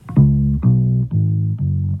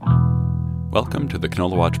Welcome to the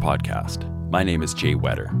Canola Watch podcast. My name is Jay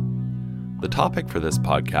Wetter. The topic for this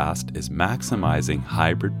podcast is maximizing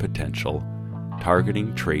hybrid potential,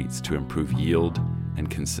 targeting traits to improve yield and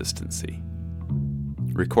consistency.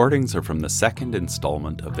 Recordings are from the second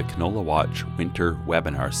installment of the Canola Watch Winter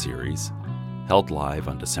Webinar Series, held live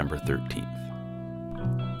on December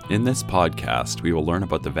 13th. In this podcast, we will learn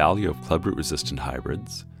about the value of clubroot-resistant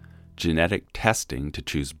hybrids, genetic testing to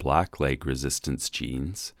choose blackleg resistance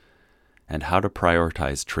genes, and how to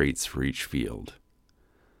prioritize traits for each field.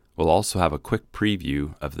 We'll also have a quick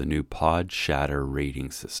preview of the new Pod Shatter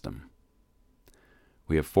rating system.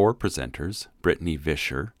 We have 4 presenters, Brittany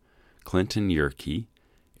Vischer, Clinton Yerke,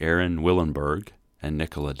 Aaron Willenberg, and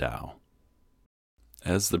Nicola Dow.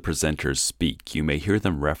 As the presenters speak, you may hear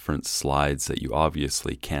them reference slides that you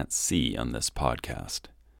obviously can't see on this podcast.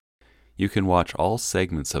 You can watch all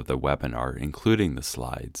segments of the webinar, including the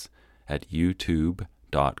slides, at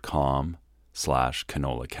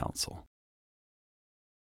youtube.com/Canola Council.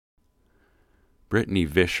 Brittany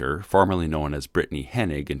Vischer, formerly known as Brittany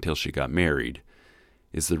Hennig until she got married,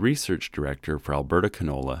 is the research director for Alberta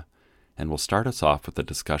Canola and will start us off with a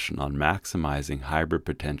discussion on maximizing hybrid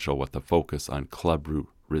potential with a focus on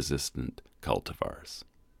clubroot-resistant cultivars.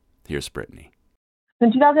 Here's Brittany.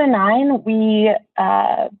 In 2009, we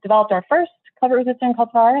developed our first clubroot-resistant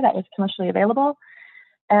cultivar that was commercially available.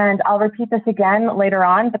 And I'll repeat this again later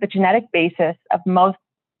on, but the genetic basis of most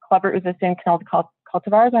clubroot-resistant canola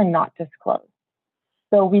cultivars are not disclosed.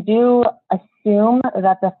 So we do assume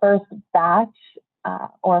that the first batch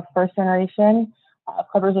or first generation of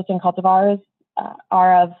clubroot-resistant cultivars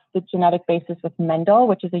are of the genetic basis with Mendel,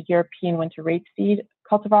 which is a European winter rapeseed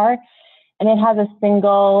cultivar. And it has a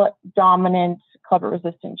single dominant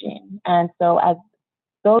clubroot-resistant gene. And so as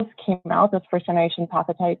those came out, those first generation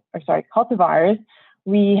cultivars,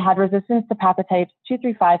 we had resistance to pathotypes 2,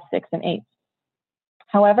 3, 5, 6, and 8.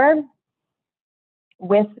 However,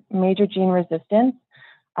 with major gene resistance,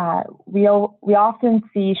 we often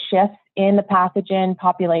see shifts in the pathogen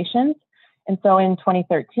populations. And so in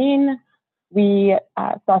 2013, we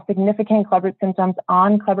saw significant clubroot symptoms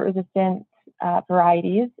on clubroot-resistant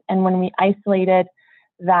varieties. And when we isolated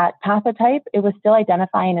that pathotype, it was still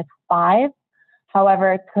identifying as 5.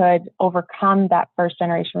 However, it could overcome that first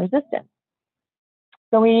generation resistance.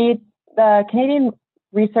 So the Canadian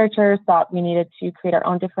researchers thought we needed to create our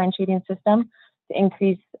own differentiating system to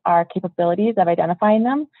increase our capabilities of identifying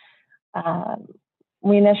them.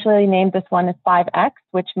 We initially named this one as 5X,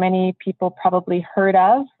 which many people probably heard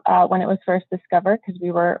of when it was first discovered because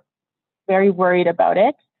we were very worried about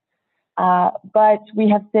it. But we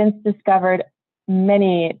have since discovered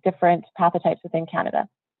many different pathotypes within Canada.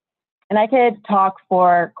 And I could talk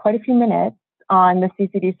for quite a few minutes on the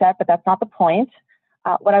CCD set, but that's not the point.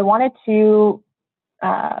 What I wanted to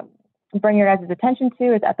bring your guys' attention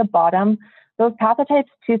to is at the bottom, those pathotypes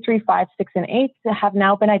 2, 3, 5, 6, and 8 have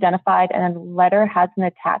now been identified, and a letter has been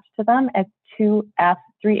attached to them as 2F,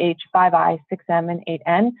 3H, 5I, 6M, and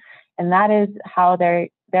 8N. And that is how they're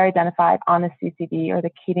identified on the CCD, or the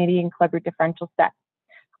Canadian Clubroot Differential Set.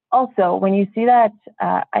 Also, when you see that,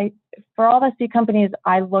 for all the seed companies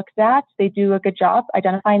I looked at, they do a good job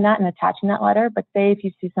identifying that and attaching that letter. But say if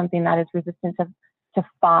you see something that is resistant to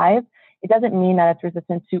 5, it doesn't mean that it's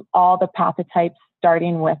resistant to all the pathotypes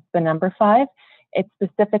starting with the number 5. It's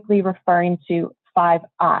specifically referring to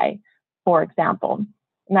 5I, for example.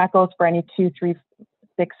 And that goes for any 2, 3,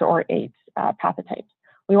 6, or 8 pathotypes.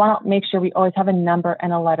 We want to make sure we always have a number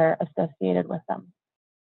and a letter associated with them.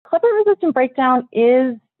 Clubroot-resistant breakdown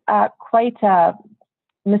is quite a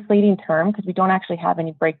misleading term because we don't actually have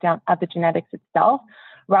any breakdown of the genetics itself.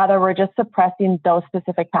 Rather, we're just suppressing those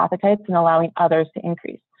specific pathotypes and allowing others to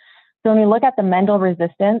increase. So when we look at the Mendel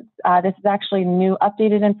resistance, this is actually new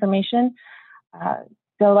updated information.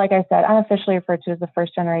 So like I said, unofficially referred to as the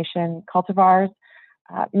first generation cultivars.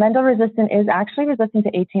 Mendel resistant is actually resistant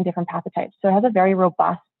to 18 different pathotypes. So it has a very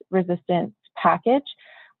robust resistance package.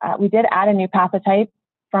 We did add a new pathotype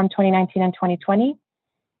from 2019 and 2020.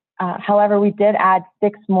 However, we did add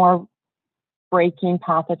 6 more breaking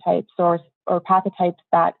pathotypes or pathotypes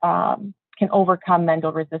that can overcome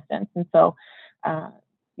Mendel resistance. And so,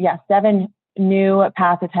 7 new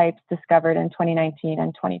pathotypes discovered in 2019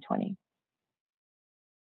 and 2020.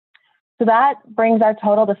 So that brings our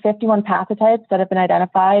total to 51 pathotypes that have been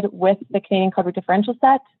identified with the Canadian Clubroot Differential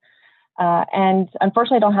Set. And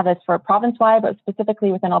unfortunately, I don't have this for province-wide, but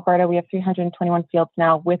specifically within Alberta, we have 321 fields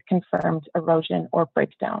now with confirmed erosion or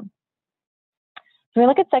breakdown. So we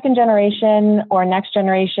look at second generation or next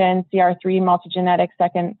generation CR3 multigenetic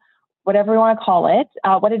second, whatever we want to call it.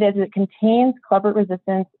 What it is it contains clubroot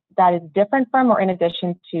resistance that is different from or in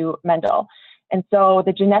addition to Mendel. And so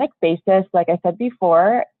the genetic basis, like I said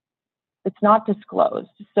before, it's not disclosed.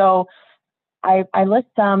 So I list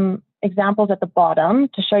some examples at the bottom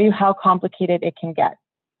to show you how complicated it can get.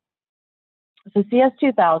 So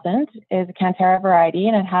CS2000 is a Cantera variety,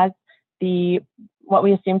 and it has what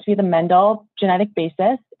we assume to be the Mendel genetic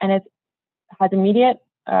basis, and it has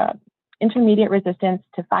intermediate resistance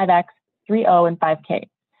to 5X, 3O, and 5K.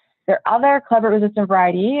 Their other Clebert-resistant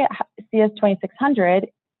variety, CS2600,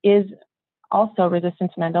 is also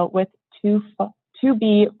resistant to Mendel with 2B,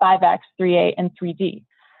 5X, 3A, and 3D.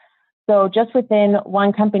 So just within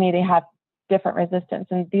one company, they have different resistance,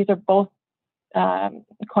 and these are both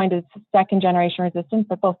coined as second generation resistance,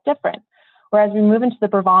 but both different. Whereas we move into the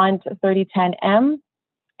Brevant 3010M,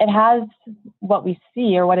 it has what we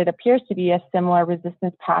see, or what it appears to be, a similar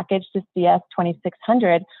resistance package to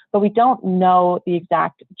CS2600, but we don't know the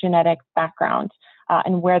exact genetic background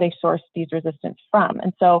and where they source these resistance from.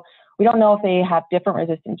 And so we don't know if they have different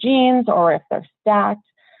resistant genes or if they're stacked.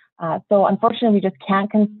 So unfortunately, we just can't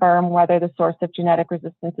confirm whether the source of genetic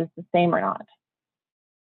resistance is the same or not.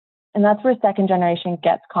 And that's where second generation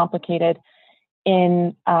gets complicated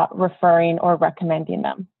in referring or recommending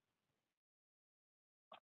them.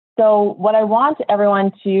 So what I want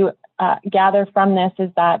everyone to gather from this is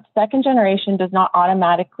that second generation does not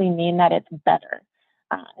automatically mean that it's better.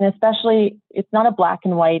 And especially, it's not a black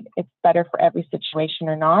and white, it's better for every situation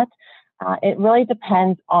or not. It really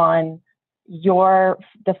depends on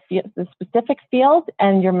the specific field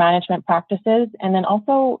and your management practices, and then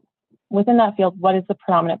also within that field, what is the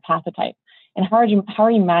predominant pathotype, and how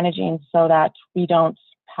are you managing so that we don't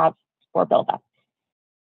have spore buildup.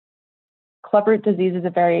 Clubroot disease is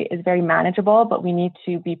very manageable, but we need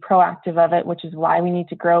to be proactive of it, which is why we need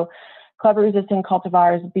to grow clubroot-resistant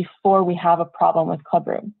cultivars before we have a problem with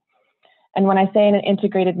clubroot. And when I say in an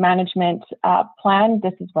integrated management plan,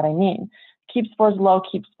 this is what I mean. Keep spores low,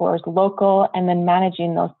 keep spores local, and then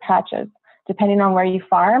managing those patches. Depending on where you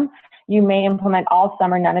farm, you may implement all,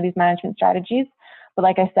 some, or none of these management strategies. But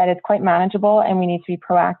like I said, it's quite manageable, and we need to be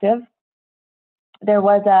proactive. There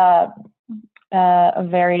was a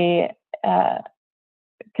very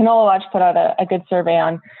Canola Watch put out a good survey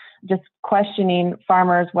on just questioning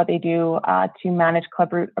farmers what they do to manage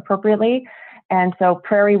clubroot appropriately. And so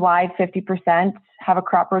prairie-wide, 50% have a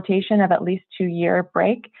crop rotation of at least 2-year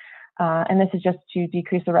break. And this is just to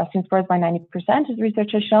decrease the resting spores by 90%, as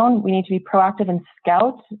research has shown. We need to be proactive and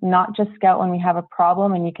scout, not just scout when we have a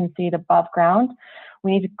problem and you can see it above ground.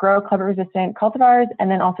 We need to grow clubroot-resistant cultivars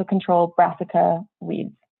and then also control brassica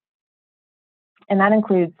weeds. And that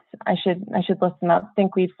includes, I should list them out,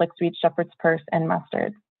 stinkweed, flicksweed, shepherd's purse, and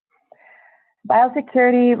mustard.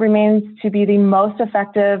 Biosecurity remains to be the most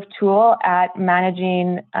effective tool at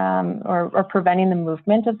managing or preventing the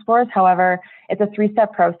movement of spores. However, it's a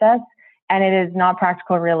 3-step process, and it is not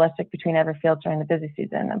practical or realistic between every field during the busy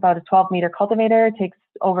season. About a 12-meter cultivator takes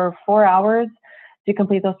over 4 hours to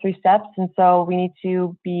complete those 3 steps, and so we need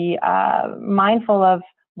to be mindful of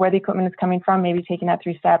where the equipment is coming from, maybe taking that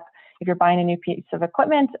 3-step if you're buying a new piece of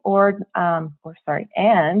equipment,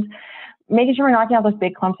 and making sure we're knocking out those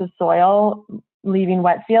big clumps of soil, leaving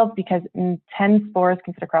wet fields, because 10 spores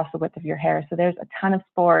can fit across the width of your hair. So there's a ton of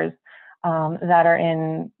spores that are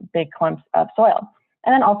in big clumps of soil.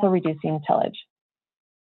 And then also reducing tillage.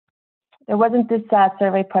 There wasn't this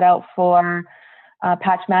survey put out for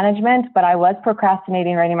patch management, but I was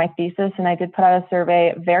procrastinating writing my thesis, and I did put out a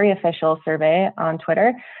survey, very official survey on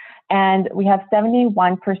Twitter. And we have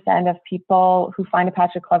 71% of people who find a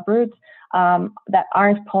patch of clubroot that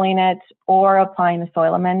aren't pulling it or applying the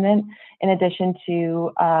soil amendment, in addition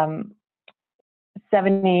to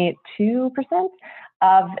 72%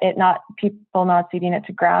 of people not seeding it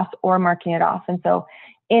to grass or marking it off. And so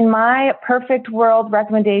in my perfect world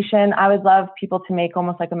recommendation, I would love people to make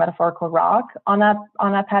almost like a metaphorical rock on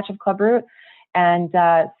that patch of clubroot and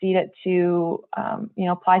seed it to,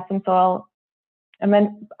 apply some soil, and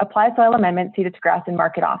then apply soil amendment, seed it to grass, and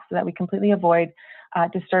mark it off, so that we completely avoid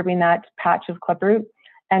disturbing that patch of clubroot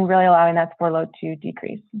and really allowing that spore load to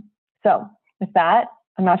decrease. So with that,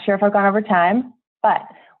 I'm not sure if I've gone over time, but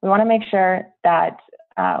we want to make sure that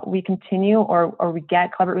we continue or we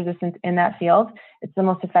get clubroot resistance in that field. It's the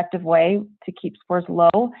most effective way to keep spores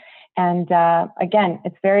low. And again,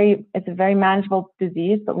 it's a very manageable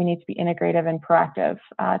disease, but we need to be integrative and proactive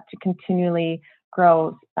to continually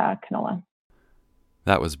grow canola.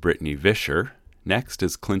 That was Brittany Vischer. Next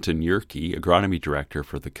is Clinton Yerke, Agronomy Director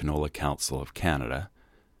for the Canola Council of Canada.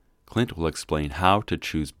 Clint will explain how to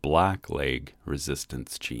choose blackleg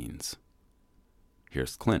resistance genes.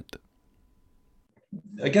 Here's Clint.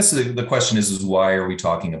 I guess the question is why are we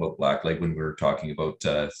talking about blackleg when we're talking about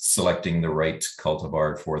selecting the right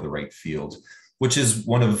cultivar for the right field, which is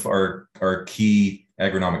one of our key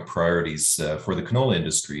agronomic priorities for the canola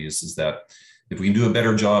industry is that if we can do a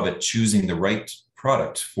better job at choosing the right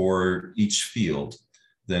product for each field,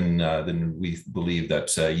 then we believe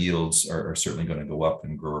that yields are certainly going to go up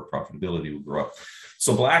and grower profitability will grow up.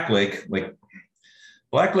 So blackleg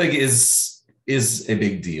is a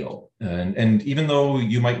big deal. And even though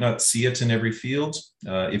you might not see it in every field,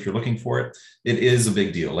 if you're looking for it, it is a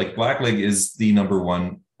big deal. Like blackleg is the number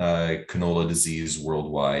one canola disease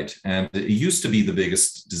worldwide. And it used to be the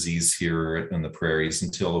biggest disease here in the prairies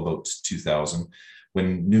until about 2000,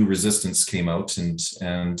 when new resistance came out and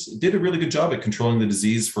did a really good job at controlling the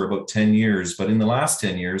disease for about 10 years. But in the last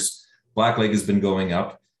 10 years, blackleg has been going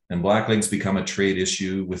up, and blackleg's become a trade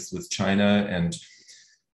issue with China. And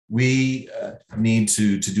we need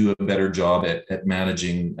to do a better job at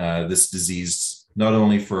managing this disease, not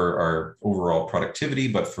only for our overall productivity,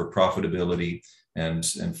 but for profitability and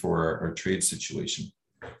for our trade situation.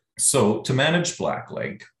 So to manage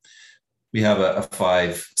blackleg, we have a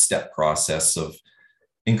 5-step process of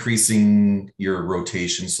increasing your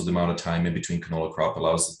rotation, so the amount of time in between canola crop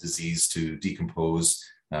allows the disease to decompose,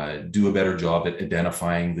 do a better job at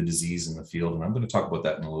identifying the disease in the field. And I'm going to talk about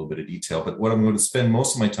that in a little bit of detail. But what I'm going to spend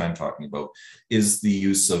most of my time talking about is the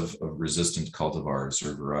use of resistant cultivars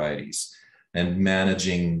or varieties and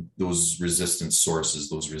managing those resistance sources,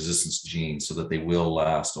 those resistance genes, so that they will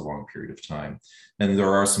last a long period of time. And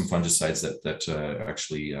there are some fungicides that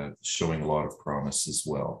actually showing a lot of promise as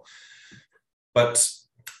well. But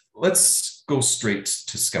let's go straight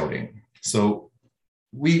to scouting. So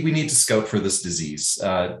we need to scout for this disease,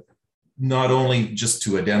 not only just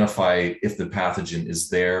to identify if the pathogen is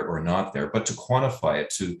there or not there, but to quantify it,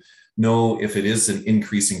 to know if it is an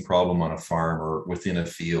increasing problem on a farm or within a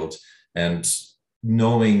field. And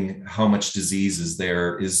knowing how much disease is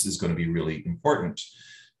there is going to be really important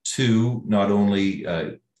to not only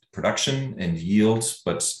production and yield,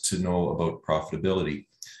 but to know about profitability.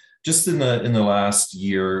 Just in the last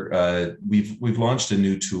year, we've launched a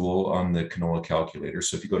new tool on the canola calculator.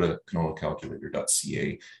 So if you go to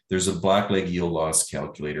canolacalculator.ca, there's a blackleg yield loss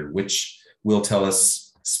calculator, which will tell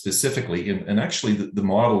us specifically, and actually the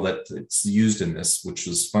model that it's used in this, which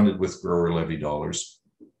was funded with grower levy dollars,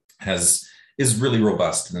 is really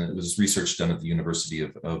robust. And it was research done at the University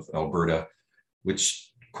of Alberta,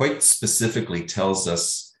 which quite specifically tells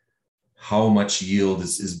us how much yield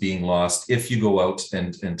is being lost if you go out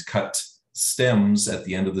and cut stems at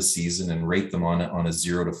the end of the season and rate them on a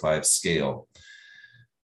 0 to 5 scale.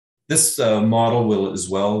 This model will as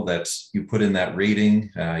well, that you put in that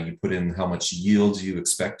rating, you put in how much yield you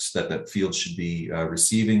expect that field should be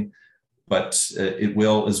receiving, but it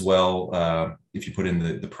will as well, if you put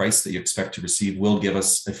in the price that you expect to receive, will give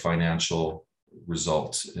us a financial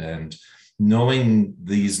result. And knowing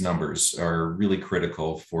these numbers are really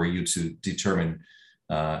critical for you to determine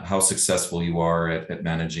how successful you are at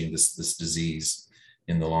managing this disease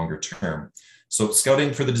in the longer term. So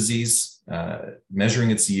scouting for the disease, measuring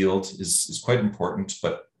its yield is quite important,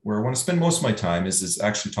 but where I want to spend most of my time is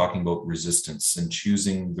actually talking about resistance and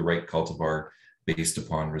choosing the right cultivar based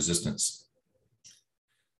upon resistance.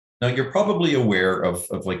 Now, you're probably aware of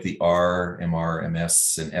like the R, MR,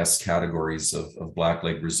 MS, and S categories of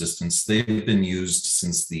blackleg resistance. They've been used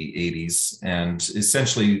since the 80s. And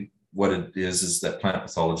essentially what it is that plant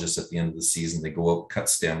pathologists at the end of the season, they go out, cut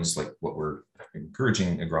stems, like what we're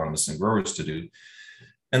encouraging agronomists and growers to do.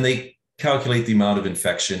 And they calculate the amount of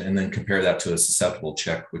infection and then compare that to a susceptible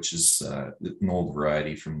check, which is an old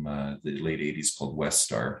variety from the late 80s called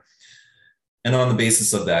Westar. And on the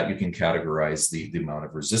basis of that, you can categorize the amount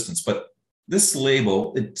of resistance. But this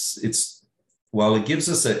label, it's while it gives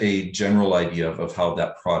us a general idea of how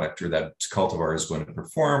that product or that cultivar is going to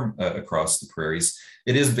perform across the prairies,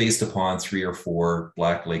 it is based upon 3 or 4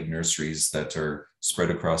 blackleg nurseries that are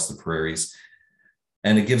spread across the prairies.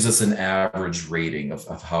 And it gives us an average rating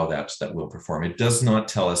of how that will perform. It does not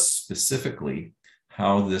tell us specifically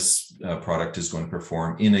how this product is going to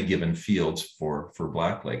perform in a given field for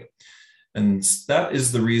blackleg. And that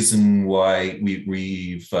is the reason why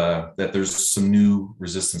that there's some new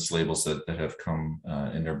resistance labels that have come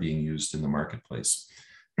and are being used in the marketplace.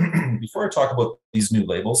 Before I talk about these new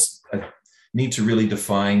labels, I need to really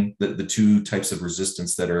define the 2 types of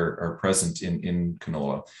resistance that are present in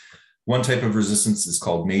canola. One type of resistance is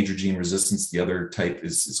called major gene resistance. The other type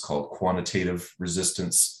is called quantitative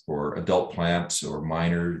resistance, or adult plant or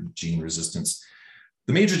minor gene resistance.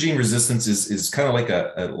 The major gene resistance is kind of like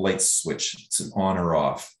a light switch. It's an on or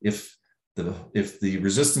off. If if the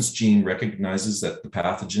resistance gene recognizes that the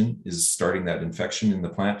pathogen is starting that infection in the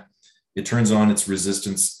plant, it turns on its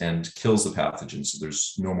resistance and kills the pathogen. So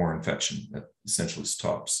there's no more infection. That essentially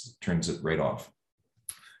stops, turns it right off.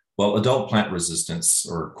 Well, adult plant resistance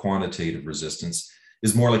or quantitative resistance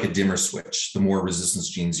is more like a dimmer switch. The more resistance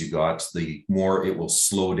genes you got, the more it will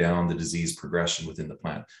slow down the disease progression within the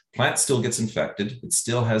plant. Plant still gets infected, it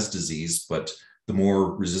still has disease, but the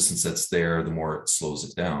more resistance that's there, the more it slows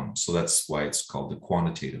it down. So that's why it's called the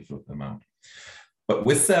quantitative amount. But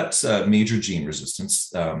with that major gene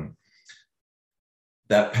resistance,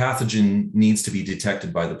 that pathogen needs to be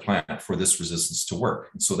detected by the plant for this resistance to work.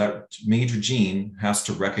 And so that major gene has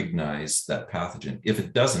to recognize that pathogen. If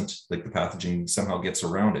it doesn't, like the pathogen somehow gets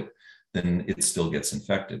around it, then it still gets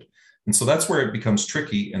infected. And so that's where it becomes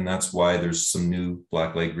tricky. And that's why there's some new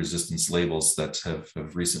blackleg resistance labels that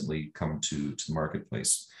have recently come to the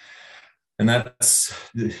marketplace. And that's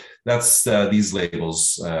these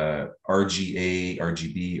labels, RGA,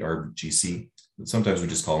 RGB, RGC. Sometimes we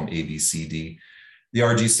just call them A, B, C, D. The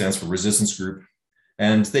RG stands for resistance group,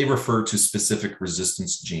 and they refer to specific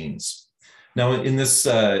resistance genes. Now, in this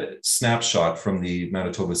snapshot from the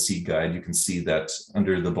Manitoba Seed Guide, you can see that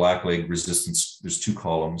under the blackleg resistance, there's two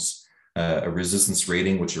columns, a resistance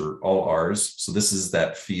rating, which are all Rs. So this is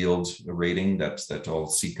that field rating that all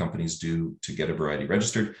seed companies do to get a variety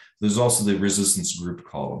registered. There's also the resistance group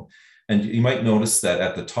column. And you might notice that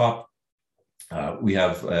at the top, we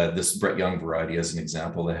have this Brett Young variety as an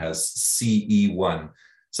example that has CE1.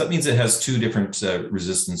 So that means it has two different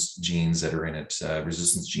resistance genes that are in it,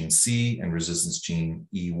 resistance gene C and resistance gene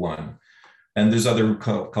E1. And there's other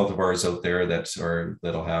cultivars out there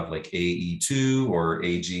that'll have like AE2 or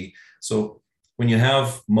AG. So when you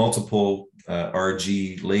have multiple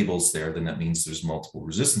RG labels there, then that means there's multiple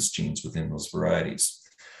resistance genes within those varieties.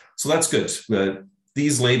 So that's good.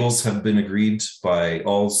 These labels have been agreed by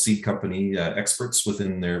all seed company experts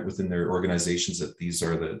within their organizations that these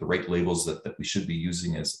are the right labels that we should be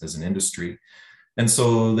using as an industry. And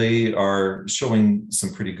so they are showing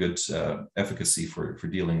some pretty good efficacy for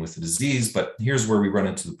dealing with the disease. But here's where we run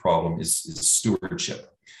into the problem is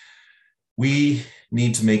stewardship. We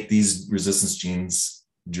need to make these resistance genes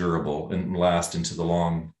durable and last into the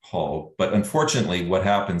long haul. But unfortunately, what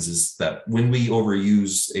happens is that when we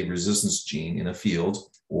overuse a resistance gene in a field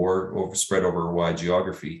or spread over a wide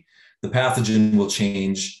geography, the pathogen will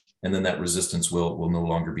change and then that resistance will no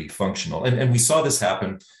longer be functional. And we saw this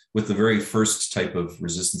happen with the very first type of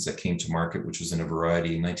resistance that came to market, which was in a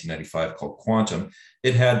variety in 1995 called Quantum.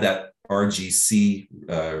 It had that RGC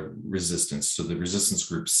resistance, so the resistance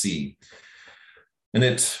group C. And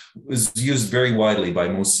it was used very widely by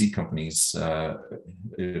most seed companies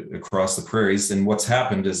across the prairies. And what's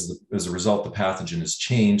happened is, as a result, the pathogen has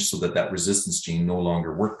changed so that resistance gene no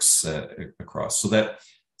longer works across. So that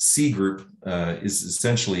C group is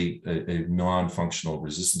essentially a non-functional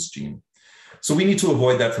resistance gene. So we need to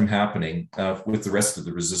avoid that from happening with the rest of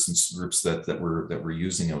the resistance groups that we're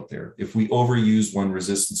using out there. If we overuse one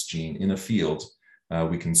resistance gene in a field,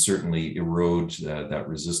 we can certainly erode that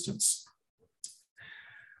resistance.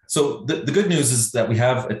 So the good news is that we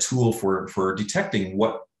have a tool for detecting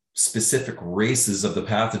what specific races of the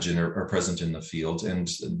pathogen are present in the field.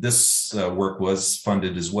 And this work was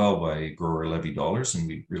funded as well by grower levy dollars. And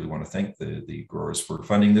we really want to thank the growers for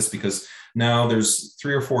funding this, because now there's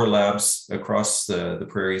 3 or 4 labs across the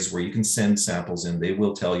prairies where you can send samples in. They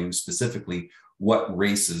will tell you specifically what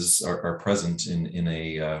races are present in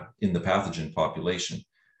the pathogen population.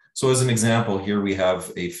 So as an example, here we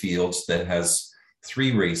have a field that has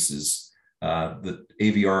 3 races, the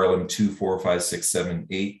AVRLM 2, 4, 5, 6, 7,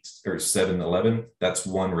 8, or 7, 11. That's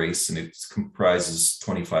one race, and it comprises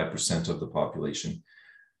 25% of the population.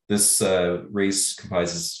 This race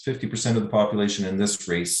comprises 50% of the population, and this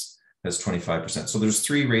race has 25%. So there's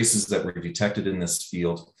 3 races that were detected in this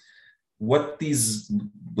field. What these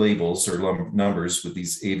labels or numbers with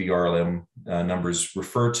these AVRLM numbers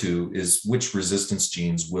refer to is which resistance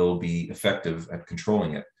genes will be effective at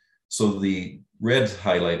controlling it. So the red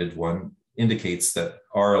highlighted one indicates that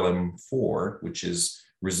RLM4, which is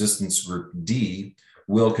resistance group D,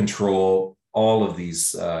 will control all of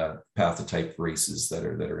these pathotype races that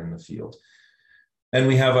are in the field. And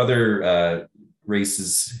we have other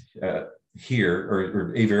races here,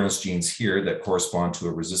 or avirulence genes here that correspond to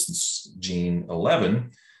a resistance gene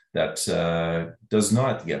 11 that does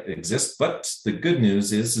not yet exist. But the good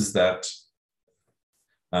news is that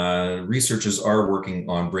researchers are working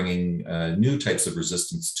on bringing new types of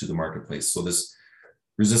resistance to the marketplace. So this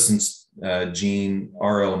resistance gene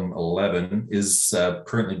RLM11 is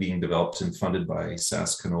currently being developed and funded by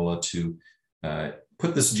SAS Canola to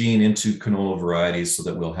put this gene into canola varieties so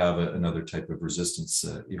that we'll have another type of resistance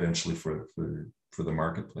eventually for the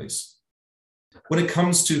marketplace. When it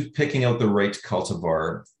comes to picking out the right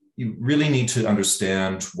cultivar, you really need to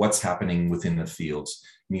understand what's happening within the field.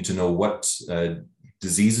 You need to know what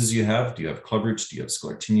diseases you have. Do you have clubroot? Do you have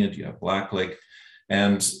sclerotinia? Do you have blackleg?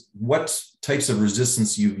 And what types of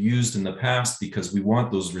resistance you've used in the past, because we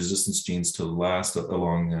want those resistance genes to last a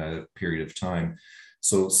long period of time.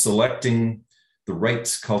 So selecting the right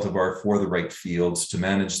cultivar for the right fields to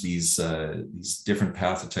manage these different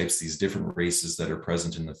pathotypes, these different races that are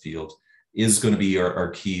present in the field, is going to be our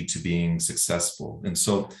key to being successful. And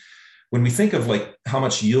so when we think of like how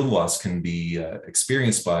much yield loss can be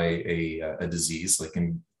experienced by a disease, like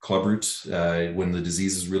in clubroot, when the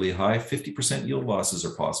disease is really high, 50% yield losses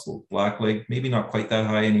are possible. Blackleg, maybe not quite that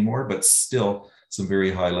high anymore, but still some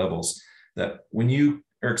very high levels. That when you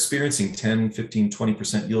are experiencing 10, 15,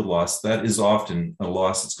 20% yield loss, that is often a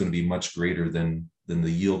loss that's going to be much greater than the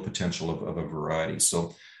yield potential of a variety.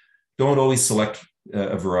 So don't always select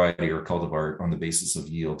a variety or cultivar on the basis of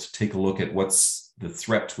yield. Take a look at what's the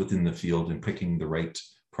threat within the field, and picking the right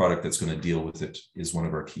product that's going to deal with it is one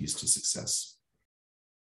of our keys to success.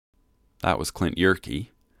 That was Clint Yerke.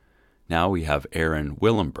 Now we have Aaron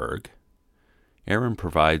Willenberg. Aaron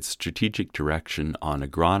provides strategic direction on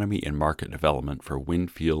agronomy and market development for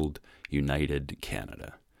Winfield United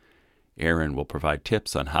Canada. Aaron will provide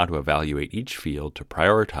tips on how to evaluate each field to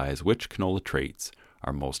prioritize which canola traits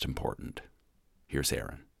are most important. Here's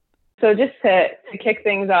Aaron. So just to kick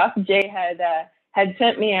things off, Jay had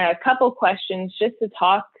sent me a couple questions just to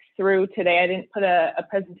talk through today. I didn't put a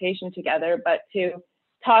presentation together, but to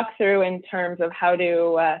talk through in terms of how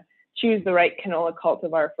to choose the right canola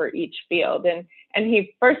cultivar for each field. And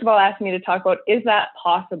he first of all asked me to talk about, is that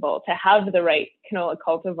possible to have the right canola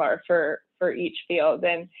cultivar for each field?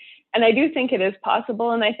 And I do think it is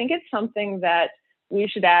possible, and I think it's something that we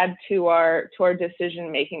should add to our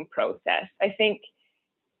decision-making process. I think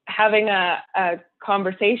having a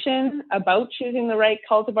conversation about choosing the right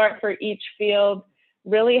cultivar for each field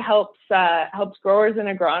really helps growers and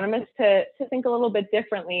agronomists to think a little bit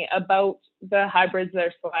differently about the hybrids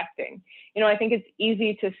they're selecting. You know, I think it's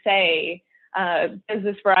easy to say, is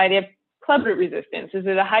this variety of clubroot resistance? Is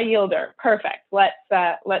it a high yielder? Perfect.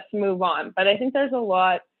 Let's move on. But I think there's a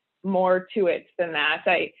lot more to it than that.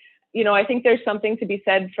 I think there's something to be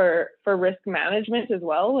said for risk management as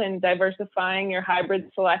well, and diversifying your hybrid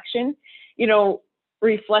selection. You know,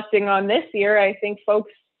 reflecting on this year, I think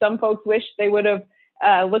some folks wish they would have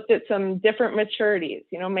looked at some different maturities.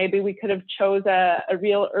 You know, maybe we could have chose a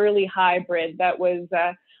real early hybrid that was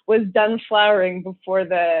done flowering before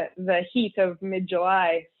the heat of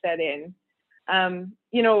mid-July set in.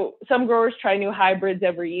 Some growers try new hybrids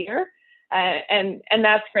every year. And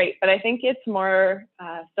that's great, but I think it's more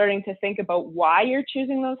starting to think about why you're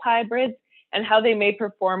choosing those hybrids and how they may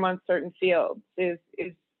perform on certain fields is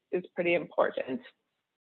pretty important.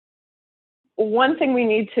 One thing we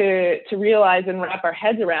need to realize and wrap our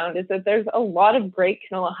heads around is that there's a lot of great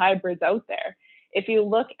canola hybrids out there. If you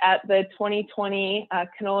look at the 2020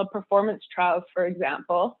 canola performance trials, for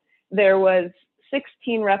example, there was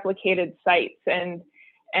 16 replicated sites,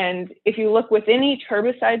 and if you look within each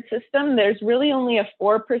herbicide system, there's really only a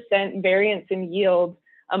 4% variance in yield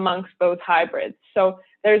amongst those hybrids. So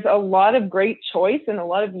there's a lot of great choice and a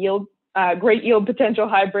lot of great yield potential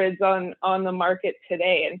hybrids on the market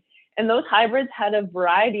today. And those hybrids had a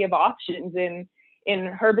variety of options in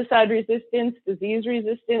herbicide resistance, disease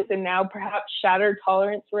resistance, and now perhaps shatter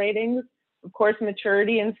tolerance ratings, of course,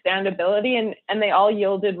 maturity and standability, and they all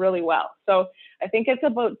yielded really well. So I think it's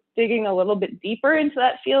about digging a little bit deeper into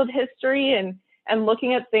that field history and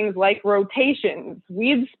looking at things like rotations,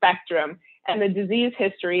 weed spectrum, and the disease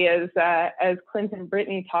history, as Clint and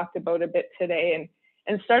Brittany talked about a bit today,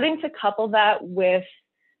 and starting to couple that with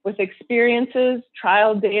experiences,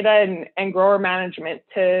 trial data, and grower management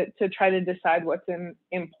to try to decide what's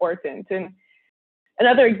important. And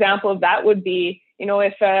another example of that would be,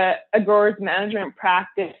 if a grower's management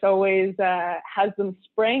practice always has them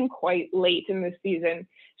spraying quite late in the season,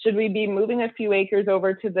 should we be moving a few acres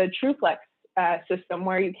over to the TruFlex system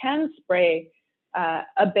where you can spray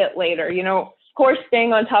a bit later? Of course,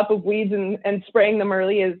 staying on top of weeds and spraying them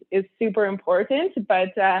early is super important, but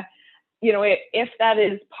if that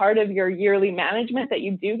is part of your yearly management that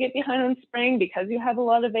you do get behind on spraying because you have a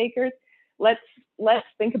lot of acres, let's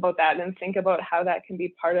think about that and think about how that can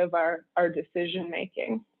be part of our decision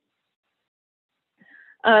making.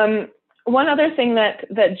 One other thing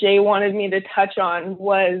that Jay wanted me to touch on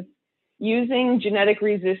was using genetic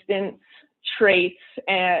resistance traits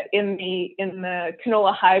in the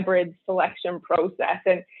canola hybrid selection process.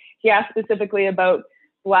 And he asked specifically about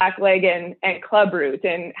blackleg and clubroot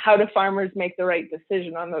and how do farmers make the right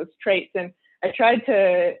decision on those traits. And I tried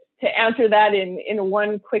to answer that in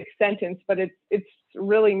one quick sentence, but it's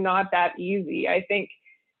really not that easy. I think,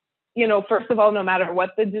 first of all, no matter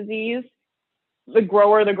what the disease, the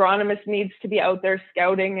grower, the agronomist needs to be out there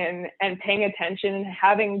scouting and paying attention and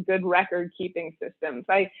having good record keeping systems.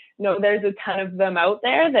 I know there's a ton of them out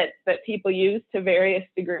there that people use to various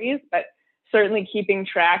degrees, but certainly keeping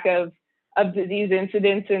track of disease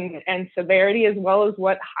incidence and severity, as well as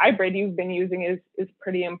what hybrid you've been using, is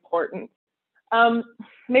pretty important.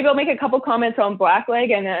 Maybe I'll make a couple comments on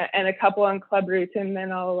blackleg and a couple on clubroot, and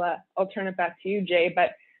then I'll turn it back to you, Jay.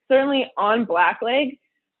 But certainly on blackleg,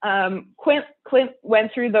 Clint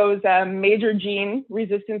went through those major gene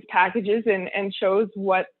resistance packages and showed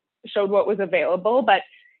what was available. But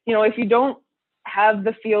if you don't have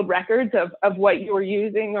the field records of what you were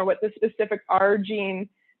using or what the specific R gene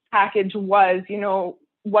package was,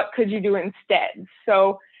 what could you do instead?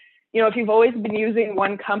 So, if you've always been using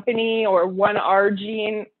one company or one R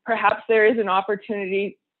gene, perhaps there is an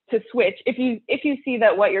opportunity to switch if you see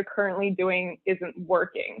that what you're currently doing isn't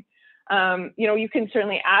working. You can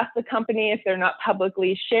certainly ask the company if they're not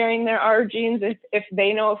publicly sharing their R genes, if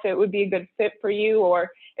they know if it would be a good fit for you, or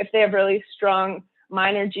if they have really strong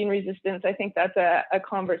minor gene resistance. I think that's a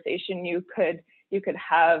conversation you could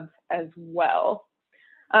have as well.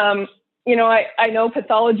 I know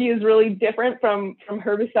pathology is really different from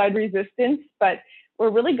herbicide resistance, but we're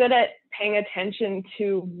really good at paying attention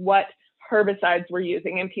to what herbicides we're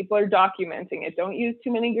using, and people are documenting it. Don't use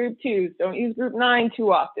too many group 2s, don't use group 9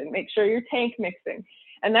 too often, make sure you're tank mixing.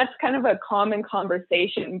 And that's kind of a common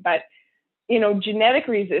conversation, but genetic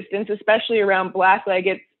resistance, especially around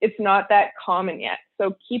blackleg, it's not that common yet.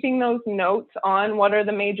 So keeping those notes on what are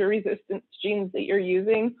the major resistance genes that you're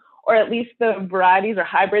using, or at least the varieties or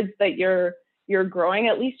hybrids that you're growing,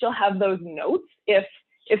 at least you'll have those notes if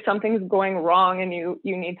something's going wrong and you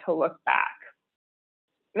need to look back.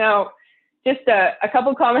 Now, just a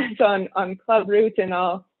couple comments on clubroot, and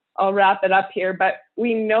I'll wrap it up here. But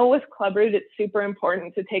we know with clubroot, it's super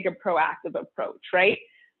important to take a proactive approach, right?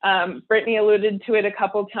 Brittany alluded to it a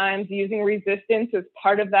couple times. Using resistance as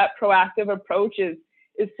part of that proactive approach is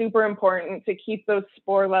super important to keep those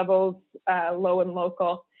spore levels low and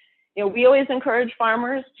local. We always encourage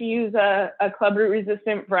farmers to use a clubroot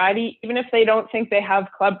resistant variety, even if they don't think they have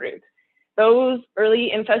clubroot. Those early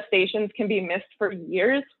infestations can be missed for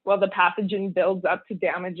years while the pathogen builds up to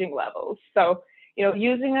damaging levels. So,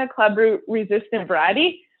 using a clubroot resistant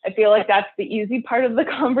variety, I feel like that's the easy part of the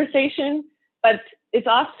conversation, but it's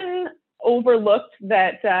often overlooked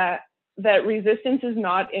that resistance is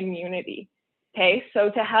not immunity. Okay, so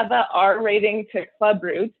to have that R rating to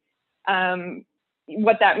clubroot,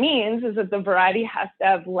 what that means is that the variety has to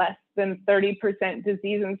have less than 30%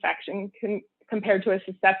 disease infection compared to a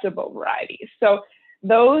susceptible variety. So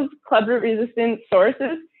those clubroot resistant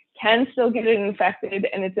sources can still get it infected,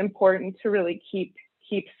 and it's important to really keep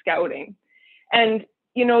scouting. And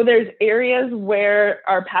there's areas where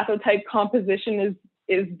our pathotype composition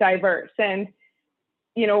is diverse, and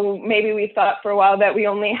maybe we thought for a while that we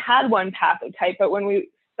only had one pathotype, but when we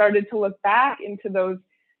started to look back into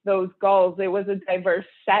those galls, it was a diverse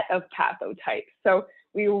set of pathotypes. So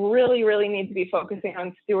we really, really need to be focusing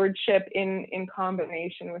on stewardship in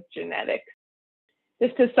combination with genetics.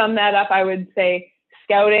 Just to sum that up, I would say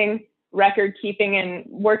scouting, record keeping, and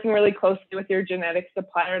working really closely with your genetic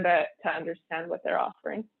supplier to understand what they're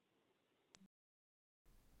offering.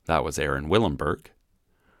 That was Erin Willenberg.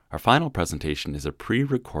 Our final presentation is a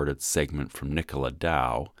pre-recorded segment from Nicola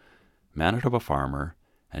Dow, Manitoba farmer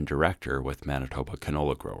and director with Manitoba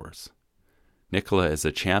Canola Growers. Nicola is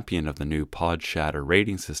a champion of the new pod shatter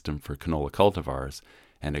rating system for canola cultivars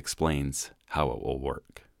and explains how it will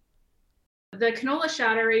work. The canola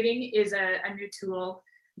shatter rating is a new tool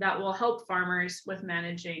that will help farmers with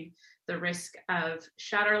managing the risk of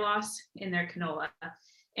shatter loss in their canola.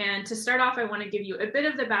 And to start off, I want to give you a bit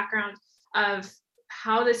of the background of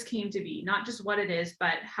how this came to be, not just what it is,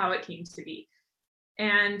 but how it came to be.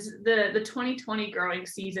 And the 2020 growing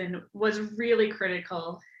season was really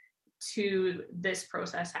critical to this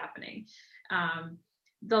process happening.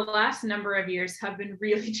 The last number of years have been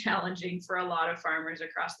really challenging for a lot of farmers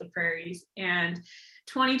across the prairies, and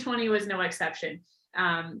 2020 was no exception.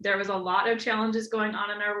 There was a lot of challenges going on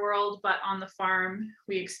in our world, but on the farm,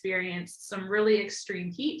 we experienced some really extreme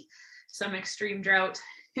heat, some extreme drought,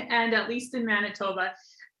 and at least in Manitoba,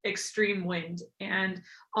 extreme wind. And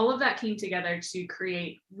all of that came together to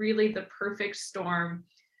create really the perfect storm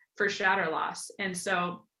for shatter loss. And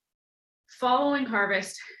so following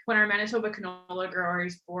harvest, when our Manitoba Canola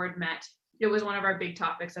Growers Board met, it was one of our big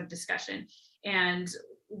topics of discussion. And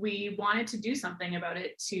we wanted to do something about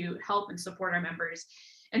it to help and support our members.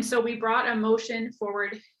 And so we brought a motion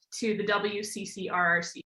forward to the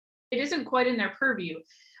WCCRRC. It isn't quite in their purview,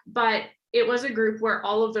 but it was a group where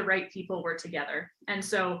all of the right people were together. And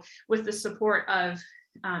so with the support of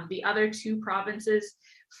the other two provinces,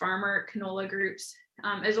 farmer canola groups,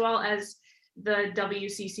 as well as the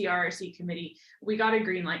WCCRRC committee, we got a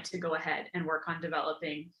green light to go ahead and work on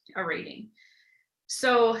developing a rating.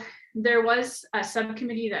 So there was a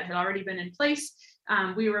subcommittee that had already been in place.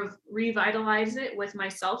 We revitalized it with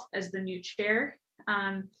myself as the new chair.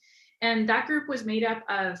 And that group was made up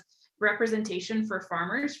of representation for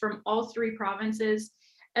farmers from all three provinces,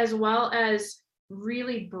 as well as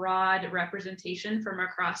really broad representation from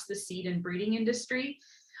across the seed and breeding industry,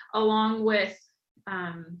 along with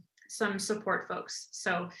some support folks.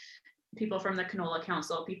 So people from the Canola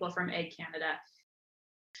Council, people from Ag Canada.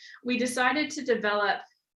 We decided to develop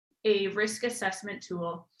a risk assessment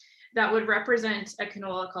tool that would represent a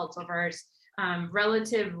canola cultivar's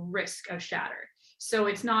relative risk of shatter. So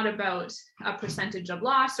it's not about a percentage of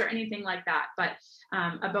loss or anything like that, but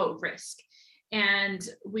about risk. And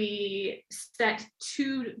we set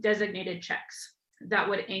 2 designated checks that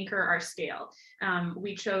would anchor our scale.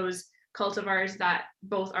 We chose cultivars that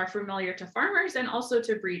both are familiar to farmers and also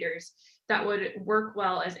to breeders that would work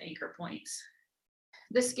well as anchor points.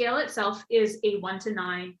 The scale itself is a 1 to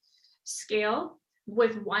 9 scale,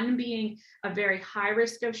 with 1 being a very high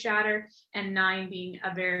risk of shatter and 9 being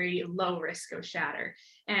a very low risk of shatter.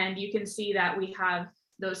 And you can see that we have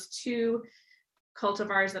those 2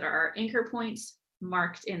 cultivars that are our anchor points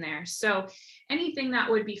marked in there. So anything that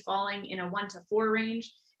would be falling in a 1 to 4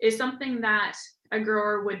 range is something that a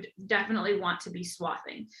grower would definitely want to be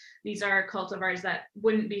swathing. These are cultivars that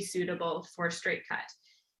wouldn't be suitable for straight cut.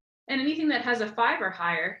 And anything that has a 5 or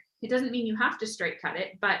higher, it doesn't mean you have to straight cut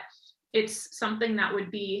it, but it's something that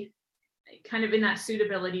would be kind of in that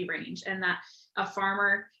suitability range, and that a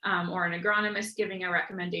farmer or an agronomist giving a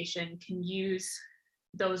recommendation can use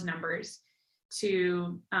those numbers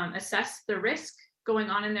to assess the risk going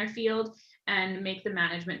on in their field and make the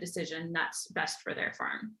management decision that's best for their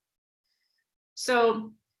farm.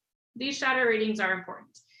 So these shatter ratings are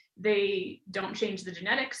important. They don't change the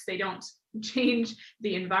genetics, they don't change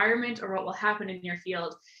the environment or what will happen in your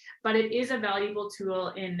field, but it is a valuable tool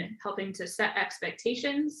in helping to set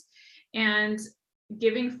expectations and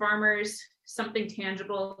giving farmers something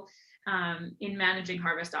tangible in managing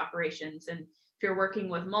harvest operations. And if you're working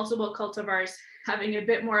with multiple cultivars, having a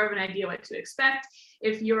bit more of an idea what to expect.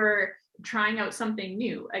 If you're trying out something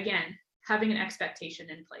new, again, having an expectation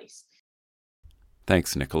in place.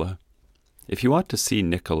 Thanks, Nicola. If you want to see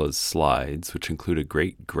Nicola's slides, which include a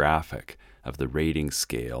great graphic of the rating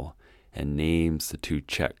scale and names the 2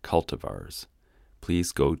 Czech cultivars,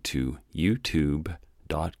 please go to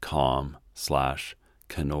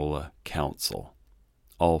youtube.com/Canola Council.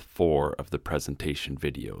 All 4 of the presentation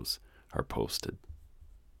videos are posted.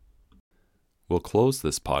 We'll close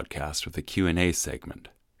this podcast with a Q&A segment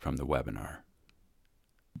from the webinar.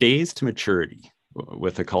 Days to maturity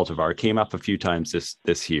with a cultivar came up a few times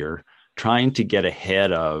this year, trying to get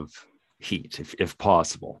ahead of heat if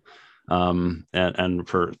possible. And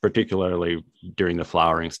for particularly during the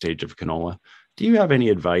flowering stage of canola. Do you have any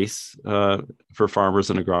advice for farmers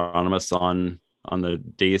and agronomists on the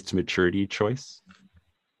days to maturity choice?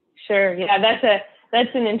 Sure. Yeah,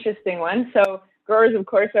 that's an interesting one. So growers, of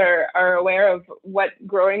course, are aware of what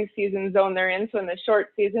growing season zone they're in. So in the short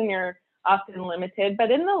season, you're often limited,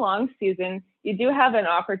 but in the long season, you do have an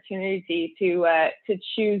opportunity to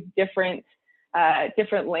choose different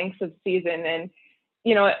lengths of season. And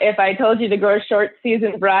you know, if I told you to grow a short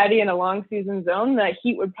season variety in a long season zone, the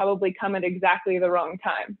heat would probably come at exactly the wrong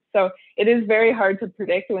time. So it is very hard to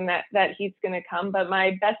predict when that heat's going to come. But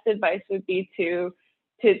my best advice would be to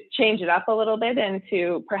change it up a little bit and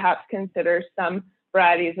to perhaps consider some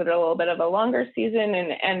varieties that are a little bit of a longer season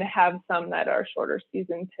and have some that are shorter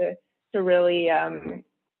season to really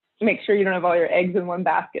make sure you don't have all your eggs in one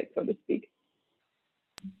basket, so to speak.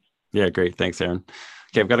 Yeah, great. Thanks, Erin.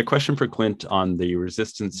 Okay, I've got a question for Clint on the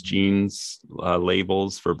resistance genes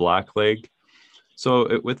labels for blackleg.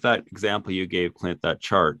 So with that example you gave, Clint, that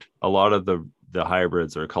chart, a lot of the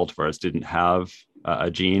hybrids or cultivars didn't have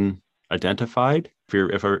a gene identified.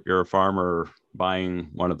 If you're a farmer buying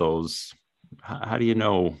one of those, how do you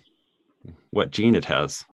know what gene it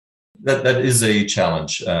has? That is a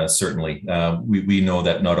challenge, certainly. We know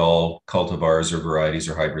that not all cultivars or varieties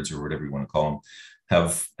or hybrids or whatever you want to call them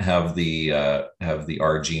the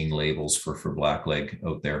R gene labels for blackleg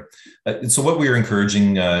out there. So what we are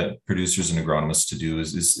encouraging producers and agronomists to do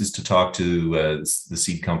is to talk to the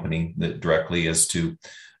seed company directly as to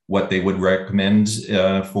what they would recommend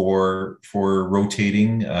for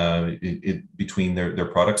rotating between their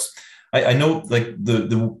products. I know, like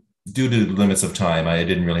the due to limits of time, I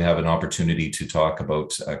didn't really have an opportunity to talk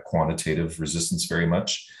about quantitative resistance very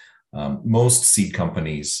much. Most seed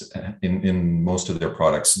companies in most of their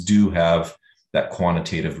products do have that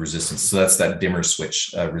quantitative resistance. So that's that dimmer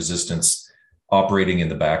switch resistance operating in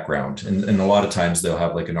the background. And a lot of times they'll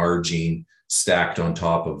have like an R gene stacked on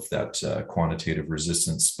top of that quantitative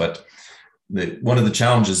resistance. But one of the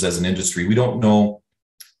challenges as an industry, we don't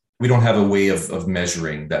have a way of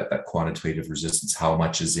measuring that quantitative resistance, how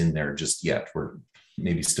much is in there just yet. We're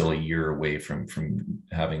maybe still a year away from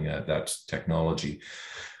having that technology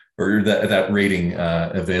or that rating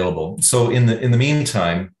available. So in the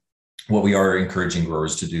meantime, what we are encouraging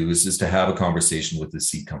growers to do is to have a conversation with the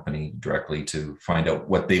seed company directly to find out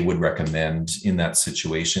what they would recommend in that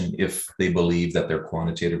situation if they believe that their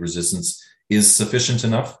quantitative resistance is sufficient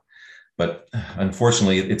enough. But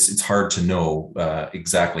unfortunately, it's hard to know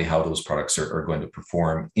exactly how those products are going to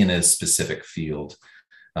perform in a specific field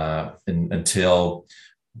until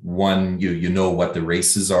one, you know what the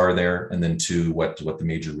races are there, and then two, what the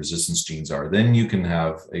major resistance genes are. Then you can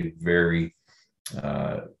have a very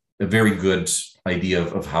good idea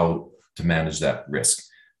of how to manage that risk.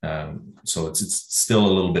 So it's still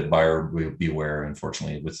a little bit buyer beware,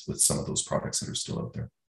 unfortunately, with some of those products that are still out there.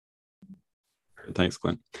 Thanks,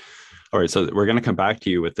 Clint. All right, so we're going to come back to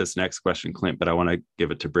you with this next question, Clint, but I want to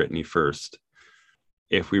give it to Brittany first.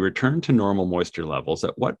 If we return to normal moisture levels,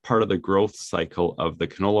 at what part of the growth cycle of the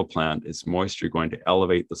canola plant is moisture going to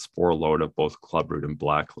elevate the spore load of both clubroot and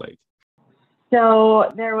blackleg?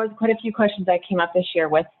 So there was quite a few questions that came up this year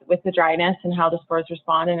with the dryness and how the spores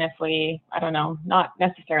respond, and if we, I don't know, not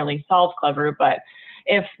necessarily solve clubroot, but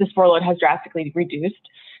if the spore load has drastically reduced.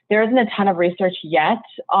 There isn't a ton of research yet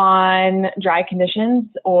on dry conditions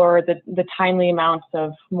or the timely amounts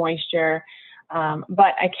of moisture,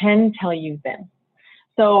 but I can tell you this.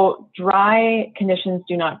 So dry conditions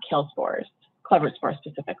do not kill spores, clubroot spores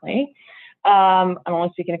specifically. I'm only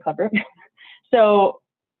speaking of clubroot. So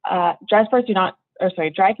dry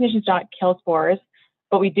conditions do not kill spores,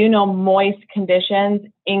 but we do know moist conditions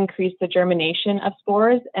increase the germination of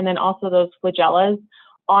spores, and then also those flagellas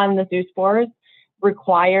on the zoospores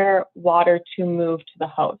require water to move to the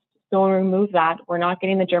host. So when we remove that, we're not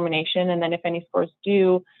getting the germination, and then if any spores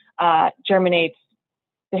do germinate,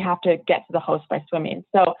 they have to get to the host by swimming.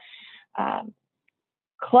 So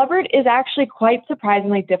clubroot is actually quite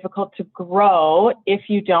surprisingly difficult to grow if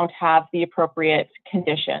you don't have the appropriate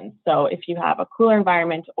conditions. So if you have a cooler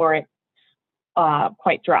environment or it's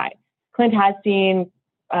quite dry. Clint has seen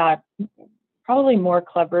probably more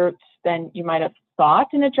clubroot than you might have thought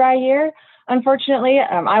in a dry year. Unfortunately,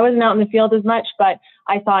 I wasn't out in the field as much, but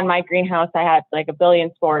I saw in my greenhouse, I had like 1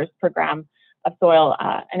 billion spores per gram of soil,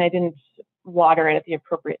 and I didn't water it at the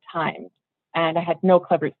appropriate time, and I had no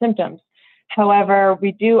clubroot symptoms. However,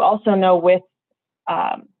 we do also know with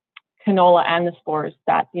canola and the spores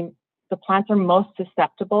that the plants are most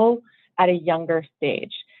susceptible at a younger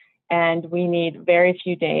stage, and we need very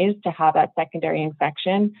few days to have that secondary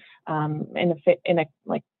infection. In a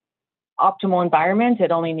optimal environment,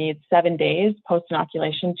 it only needs 7 days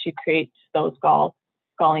post-inoculation to create those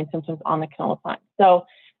galling symptoms on the canola plant. So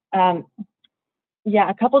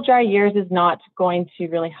yeah, a couple dry years is not going to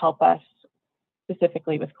really help us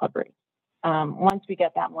specifically with clubroot. Once we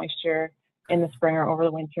get that moisture in the spring or over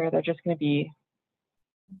the winter, they're just going to be,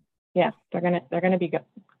 yeah, they're going to be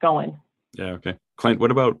going. Yeah, okay. Clint,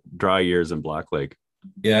 what about dry years in blackleg?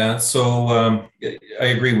 Yeah, so I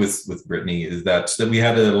agree with Brittany, is that we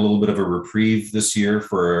had a little bit of a reprieve this year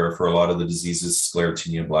for a lot of the diseases.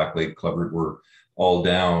 Sclerotinia and blackleg clubroot were all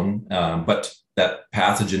down, but that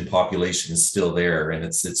pathogen population is still there, and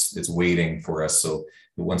it's waiting for us. So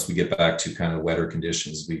once we get back to kind of wetter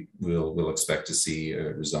conditions, we'll expect to see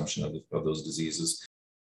a resumption of those diseases.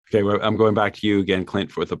 Okay, well, I'm going back to you again,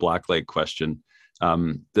 Clint, with a blackleg question.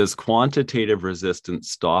 Does quantitative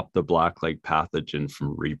resistance stop the blackleg pathogen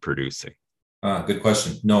from reproducing? Good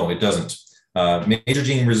question. No, it doesn't. Major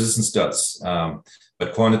gene resistance does,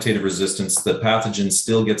 but quantitative resistance, the pathogen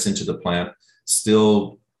still gets into the plant,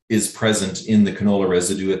 still is present in the canola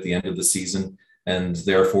residue at the end of the season, and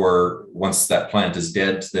therefore, once that plant is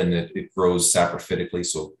dead, then it grows saprophytically,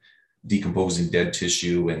 so decomposing dead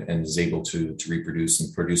tissue and is able to reproduce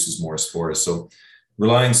and produces more spores. So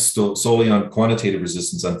relying solely on quantitative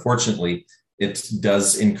resistance, unfortunately, it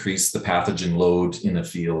does increase the pathogen load in a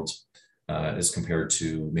field as compared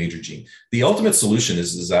to major gene. The ultimate solution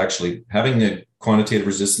is actually having a quantitative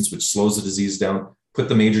resistance, which slows the disease down, put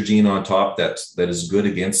the major gene on top that is good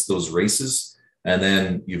against those races, and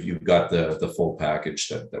then you've got the full package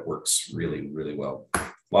that works really, really well.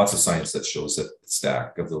 Lots of science that shows that the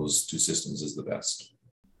stack of those two systems is the best.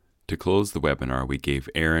 To close the webinar, we gave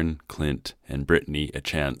Aaron, Clint, and Brittany a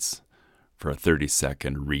chance for a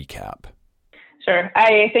 30-second recap. Sure.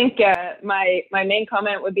 I think my main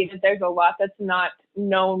comment would be that there's a lot that's not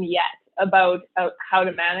known yet about how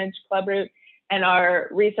to manage clubroot, and our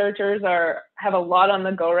researchers have a lot on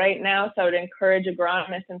the go right now. So I would encourage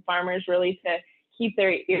agronomists and farmers really to keep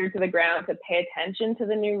their ear to the ground, to pay attention to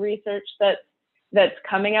the new research that's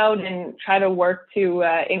coming out, and try to work to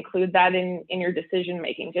include that in your decision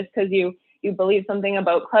making. Just because you believe something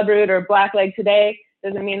about clubroot or blackleg today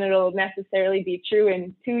doesn't mean it'll necessarily be true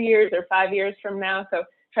in 2 years or 5 years from now. So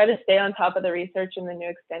try to stay on top of the research and the new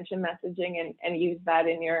extension messaging, and use that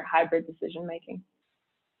in your hybrid decision making.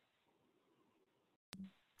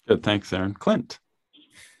 Good, thanks, Aaron. Clint.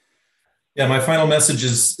 Yeah, my final message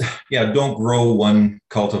is, don't grow one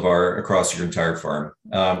cultivar across your entire farm.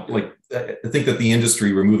 I think that the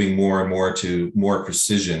industry, we're moving more and more to more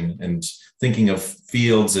precision and thinking of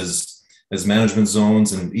fields as management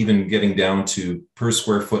zones, and even getting down to per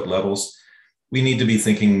square foot levels. We need to be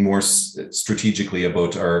thinking more strategically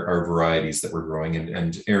about our varieties that we're growing.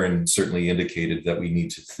 And Aaron certainly indicated that we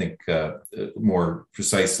need to think more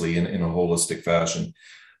precisely in a holistic fashion.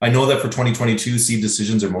 I know that for 2022, seed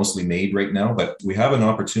decisions are mostly made right now, but we have an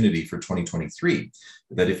opportunity for 2023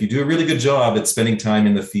 that if you do a really good job at spending time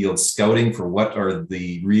in the field, scouting for what are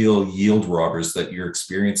the real yield robbers that you're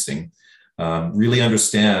experiencing, really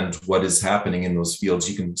understand what is happening in those fields,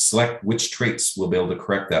 you can select which traits will be able to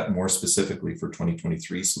correct that more specifically for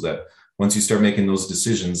 2023, so that once you start making those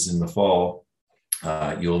decisions in the fall,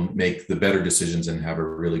 you'll make the better decisions and have a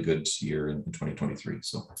really good year in 2023.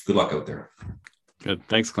 So good luck out there. Good.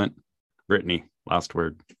 Thanks, Clint. Brittany, last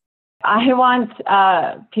word. I want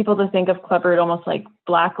people to think of clubroot almost like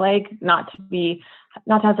blackleg, not to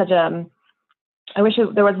have such a, I wish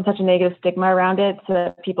there wasn't such a negative stigma around it, so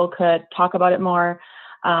that people could talk about it more.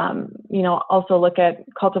 Also look at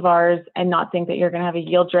cultivars and not think that you're going to have a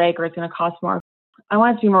yield drag or it's going to cost more. I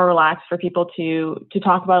want it to be more relaxed for people to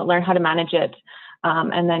talk about it, learn how to manage it.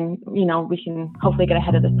 And then, we can hopefully get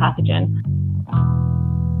ahead of this pathogen.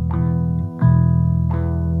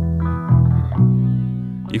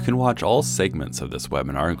 You can watch all segments of this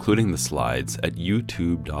webinar, including the slides, at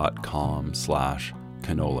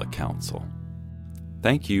youtube.com/Canola Council.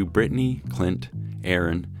 Thank you, Brittany, Clint,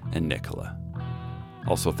 Aaron, and Nicola.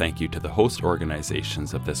 Also, thank you to the host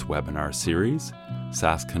organizations of this webinar series,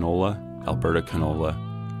 SAS Canola, Alberta Canola,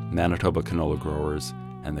 Manitoba Canola Growers,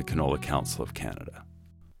 and the Canola Council of Canada.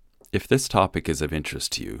 If this topic is of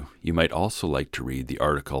interest to you, you might also like to read the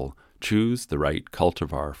article, Choose the Right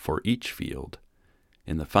Cultivar for Each Field,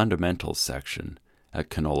 in the Fundamentals section at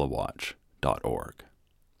canolawatch.org.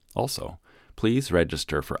 Also, please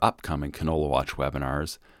register for upcoming Canola Watch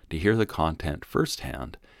webinars to hear the content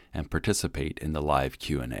firsthand and participate in the live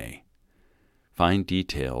Q&A. Find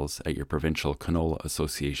details at your Provincial Canola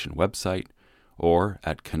Association website or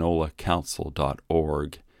at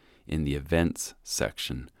canolacouncil.org in the Events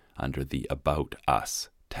section under the About Us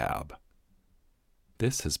tab.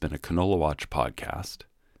 This has been a Canola Watch podcast.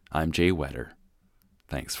 I'm Jay Wetter.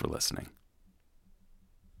 Thanks for listening.